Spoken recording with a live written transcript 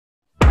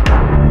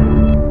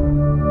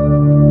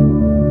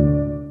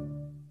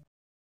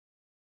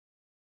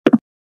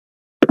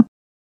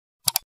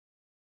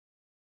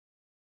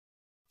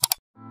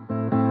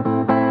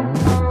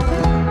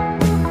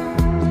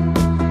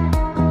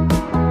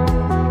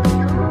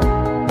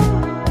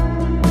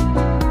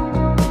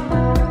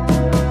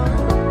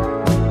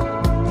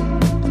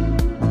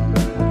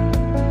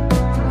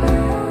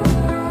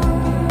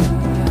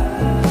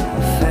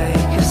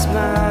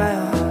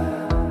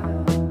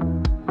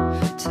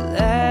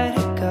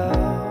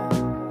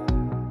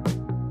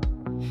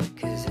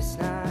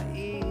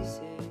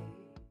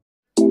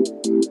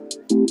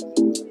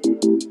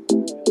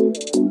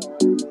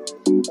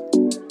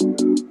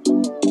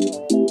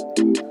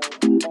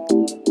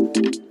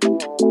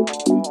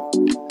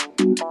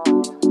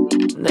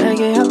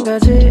한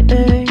가지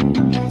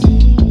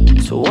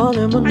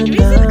소원을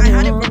묻는다면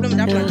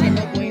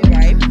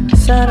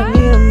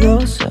사랑이란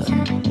것을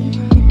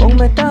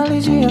목매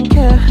딸리지 않게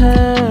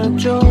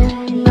해줘.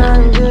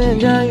 난 그냥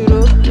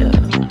자유롭게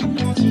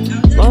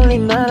멀리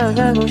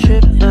날아가고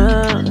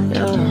싶다.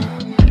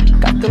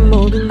 가끔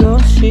모든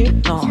것이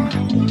너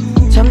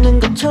잡는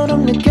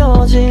것처럼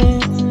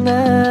느껴지네.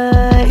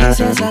 이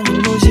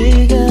세상은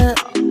무지개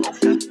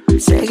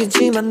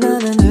세겠지만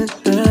나는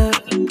흙들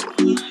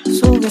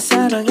속에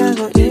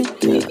살아가고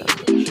있듯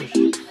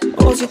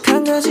오직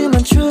한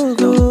가지만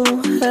추구해.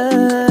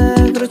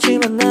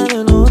 그렇지만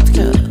나는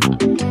어떡해.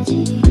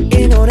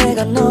 이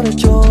노래가 너를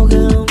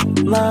조금만이라도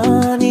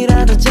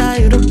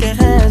자유롭게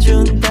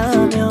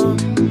해준다면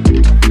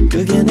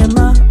그게 내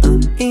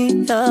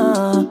마음이야.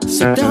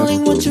 So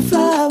darling won't you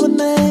fly with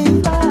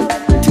me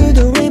to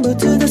the rainbow,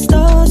 to the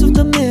stars of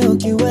the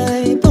Milky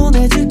Way.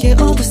 보내줄게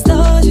all the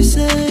stars you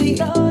say.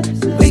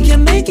 We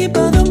can make it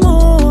by the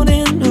morning.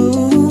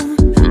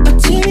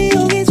 아침이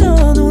오기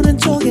전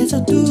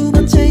오른쪽에서 두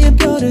번째의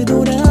별을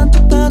돌아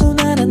똑바로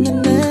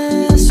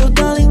날았는데. So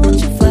darling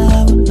won't you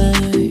fly with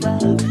me.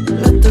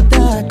 Let the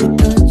dark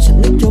touch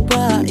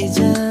느껴봐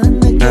이제.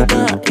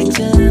 느껴봐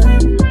이제.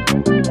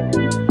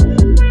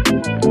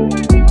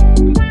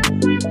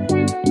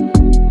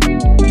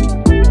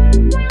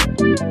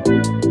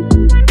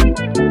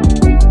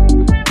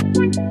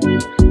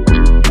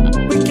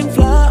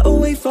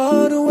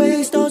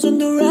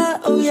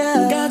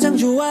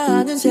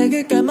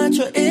 색을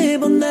맞춰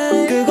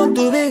입었네.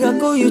 그것도 비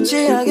갖고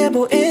유치하게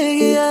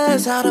보이기에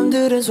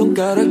사람들은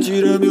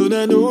손가락질하며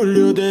난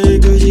올려대.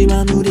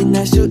 그지만 우린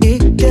날 수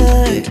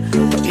있게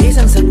더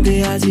이상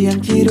상대하지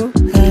않기로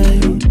해.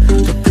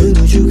 더 큰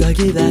우주가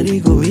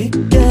기다리고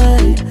있게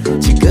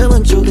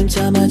지금은 조금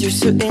참아줄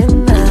수 있네.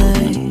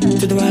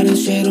 To the right and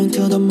straight on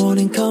till the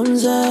morning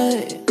comes.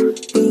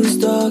 Blue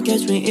star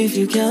catch me if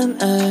you can.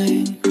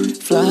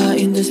 Fly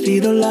in the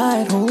speed of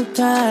light, hold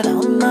tight. I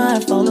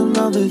might fall in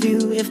love with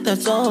you if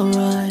that's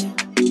alright.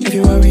 If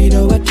you're worried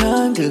or what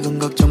time, 그건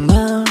걱정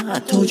마. I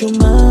told you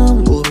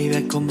mom, we'll be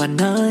back on by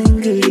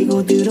 9.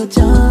 그리고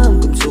들어잠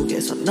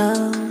꿈속에서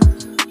난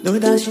널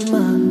다시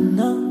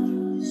만나.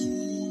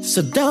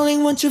 So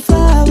darling won't you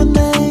fly with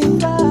me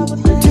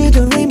to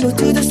the rainbow,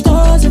 to the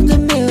stars of the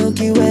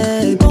Milky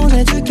Way.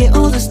 보내줄게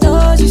all the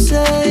stars you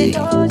say.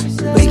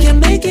 We can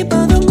make it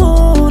by the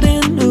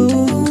morning.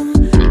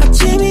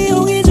 아침이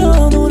오기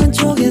전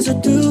오른쪽에서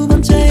두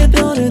번째의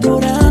별을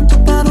돌아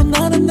똑바로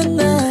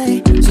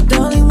날았네. So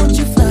darling won't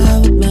you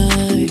fly with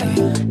me.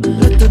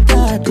 Let the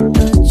dark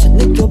touch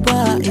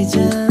느껴봐 이제.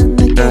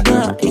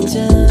 느껴봐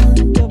이제.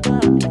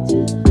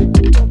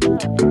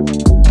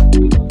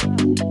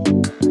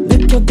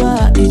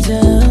 느껴봐 이제.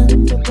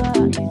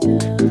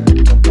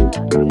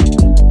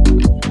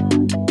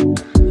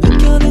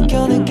 느껴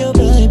느껴 느껴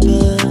baby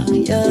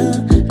yeah.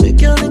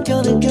 느껴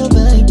느껴 느껴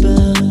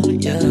baby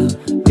yeah.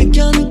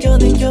 느껴 느껴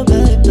느껴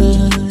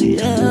baby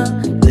yeah.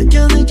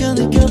 느껴 느껴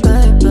느껴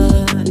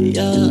baby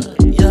yeah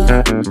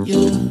yeah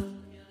yeah.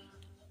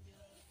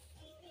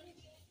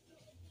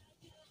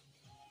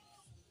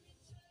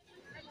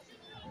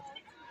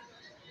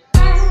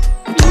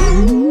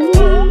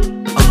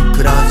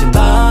 엉클어진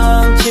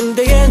밤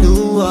침대에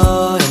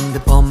누워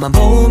핸드폰만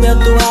보며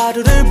또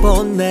하루를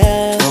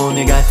보내.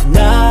 오늘 같은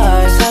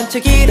날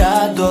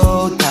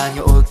산책이라도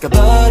다녀올까.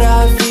 But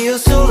I feel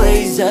so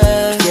lazy.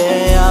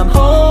 Yeah, I'm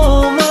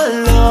home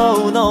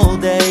alone all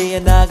day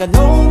and I got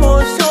no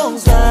more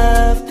songs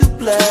left to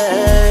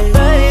play.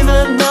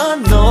 Baby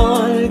난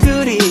널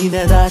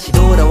그리네. 다시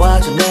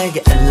돌아와줘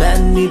내게 and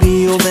let me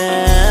be your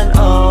man.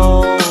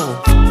 Oh.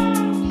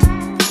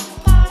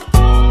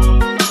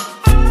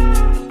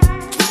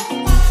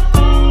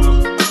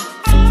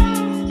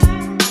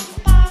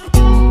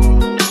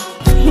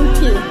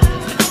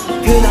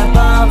 그날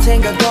밤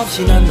생각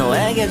없이 난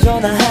너에게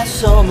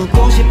전화했어.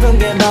 묻고 싶은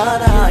게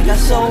많아. I got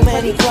so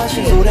many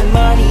questions.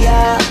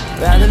 오랜만이야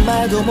라는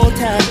말도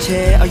못한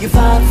채 Are you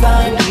fine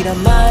fine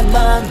이란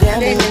말만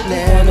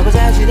대묻네. 너가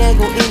잘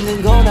지내고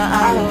있는 건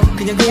알아.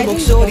 그냥 그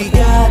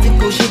목소리가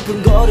듣고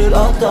싶은 거를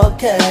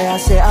어떡해. I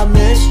say I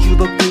miss you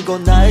but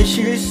그건 나의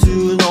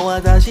실수.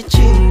 너와 다시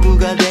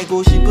친구가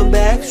되고 싶은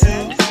백수.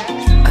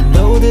 I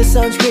know this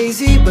sounds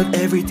crazy but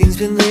everything's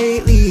been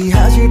lately.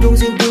 How's your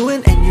동생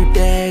doing and your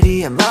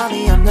daddy and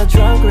mommy? I'm not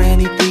drunk or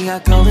anything, I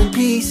call in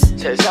peace.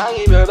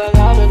 세상이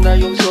멸망하면 날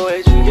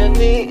용서해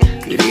주겠니?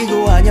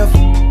 그리고 아냐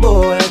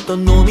boy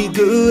했던 놈이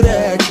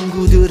그래.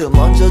 친구들은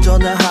먼저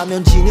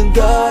전화하면 지는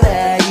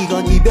거래.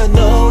 이건 이별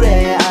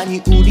노래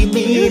아니 우리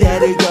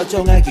미래를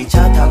결정하기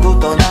차 타고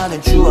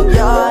떠나는 추억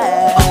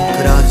여행.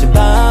 엉클어진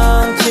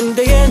밤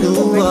침대에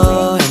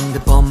누워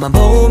핸드폰만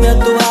보며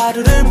또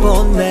하루를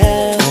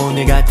보내.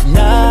 오늘 같은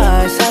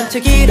날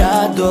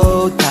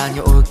산책이라도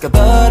다녀올까.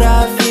 But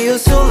I feel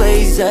so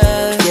lazy.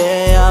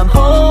 Yeah, I'm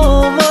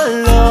home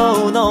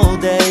alone all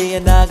day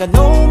and I got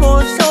no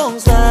more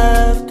songs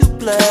left to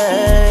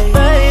play.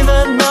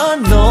 Baby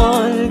난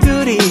널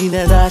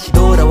그리네. 다시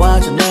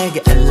돌아와줘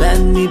내게 and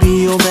let me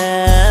be your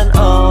man.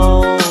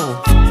 Oh.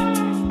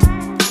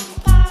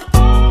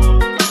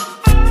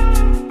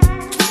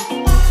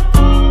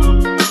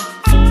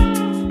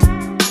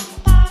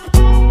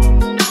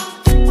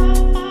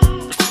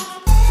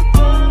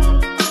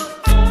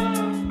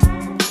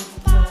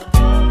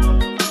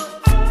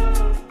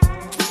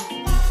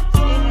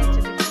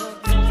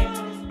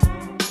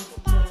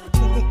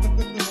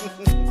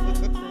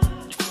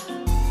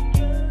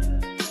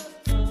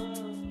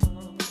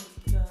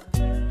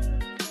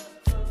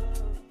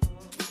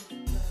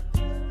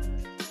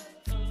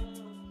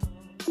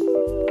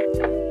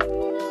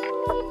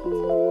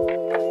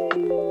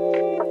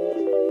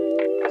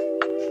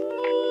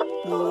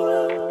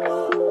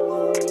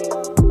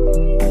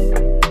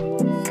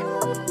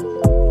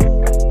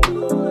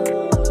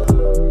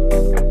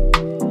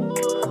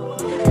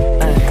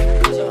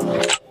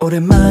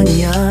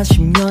 오랜만이야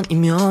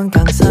 10년이면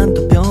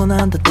강산도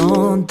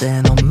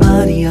변한다던데 넌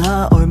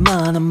말이야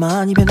얼마나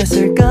많이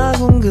변했을까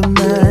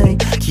궁금해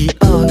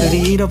기억을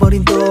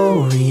잃어버린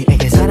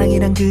또리에게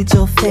사랑이란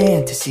그저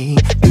fantasy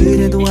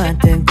그래도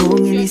한땐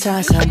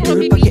 01243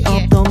 둘밖에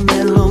없던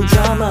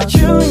멜로드라마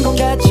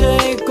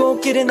주인공같이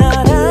꽃길을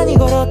나란히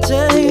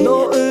걸었지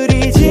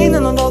노을이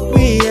지는 언덕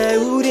위에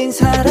우린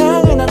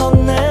사랑을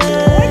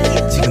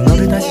나눴네 지금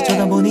너를 다시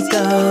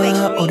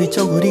쳐다보니까 어릴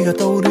적 우리가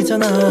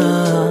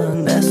떠오르잖아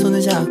내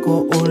손을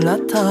잡고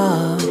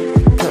올라타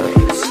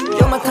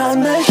You're my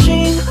time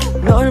machine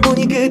널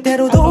보니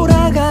그대로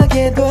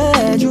돌아가게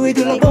돼 주위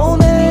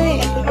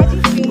둘러보네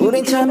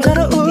우린 참 잘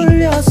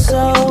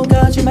어울렸어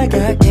거짓말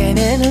같게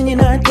내 눈이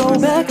날 go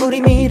back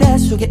우리 미래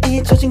속에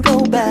잊혀진 go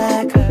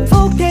back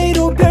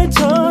폭대로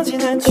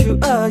펼쳐지는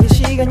추억의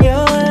시간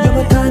여행 You're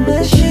my time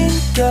machine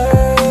girl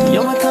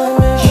You're my time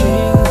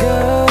machine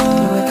girl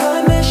You're my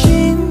time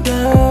machine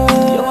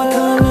girl You're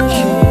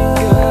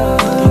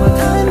my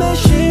time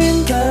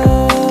machine girl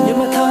You're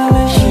my time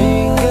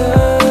machine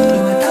girl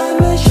You're my time machine girl You're my time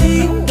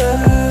machine girl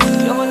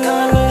You're my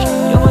time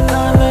machine You're my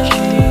time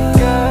machine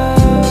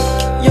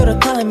girl You're a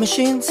time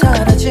machine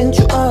사라진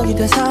추억이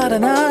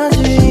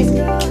되살아나지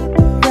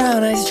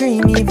Brown eyes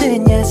dreamy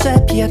vignette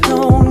sepia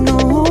tone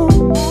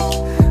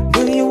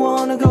Do you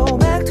wanna go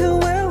back to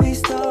where we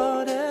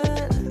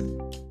started?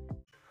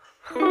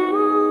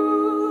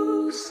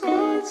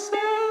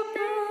 Sunset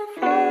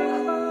bright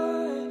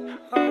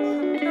up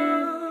and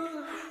down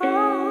the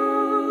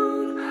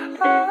road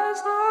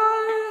eyes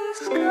on the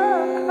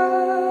sky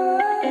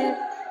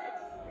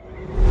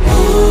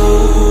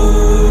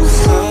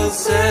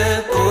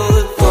Sunset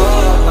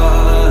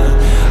Boulevard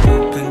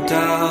up and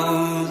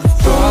down the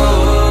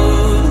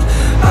road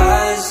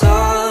eyes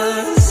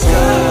on the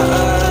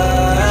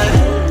sky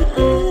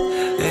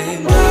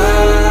and I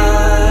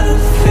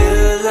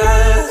feel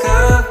like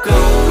I'm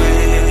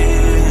going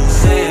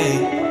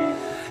insane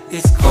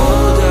it's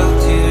cold out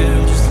here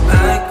just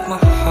like my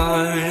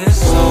heart and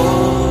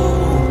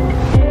soul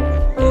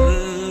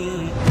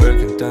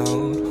breaking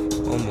down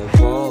on my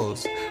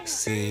walls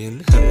seeing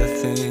hella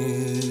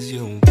things you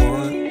don't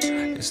want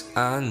yes I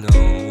know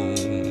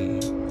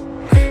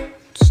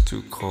it's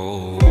too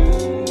cold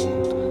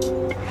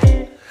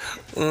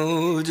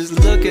oh just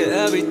look at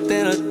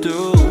everything I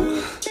do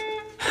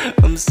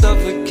I'm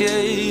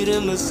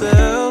suffocating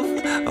myself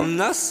I'm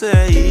not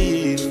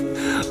safe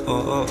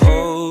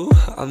oh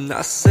I'm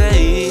not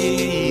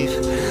safe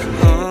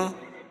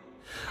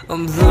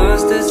I'm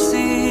lost at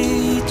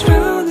sea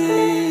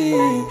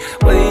drowning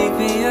wake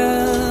me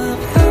up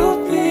help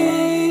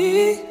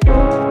me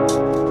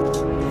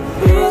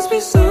must be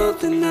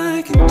something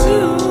I can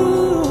do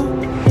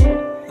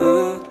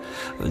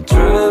I'm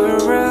driving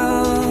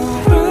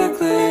around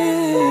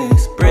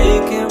reckless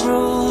breaking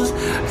rules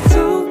I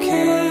don't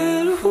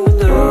care who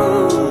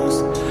knows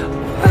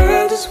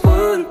I just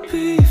wanna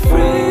be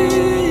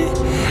free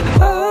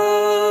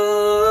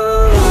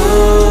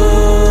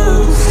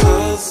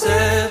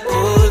Sunset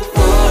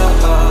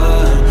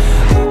Boulevard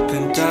up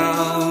and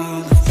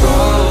down the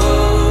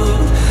road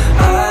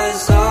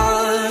eyes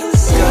on the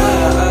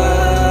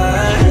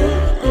sky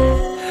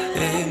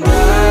and I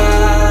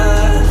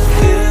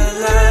feel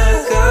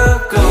like I'm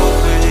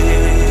going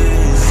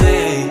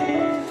insane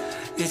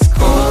it's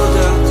cold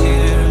out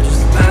here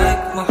just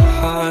like my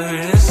heart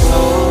and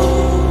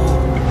soul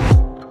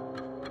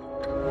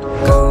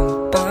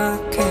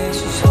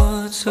깜빡해서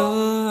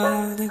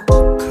소소한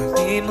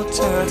행복하니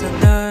못하던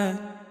날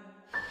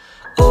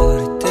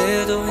어릴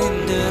때도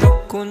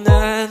힘들었고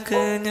난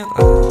그냥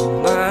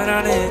아무 말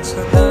안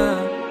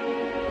했잖아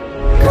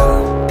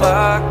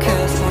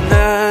깜빡해서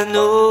난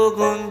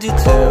누군지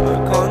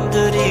제발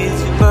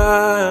건드리지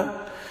마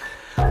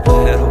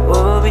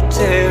외로움이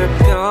제일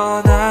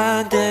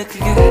편한데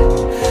그게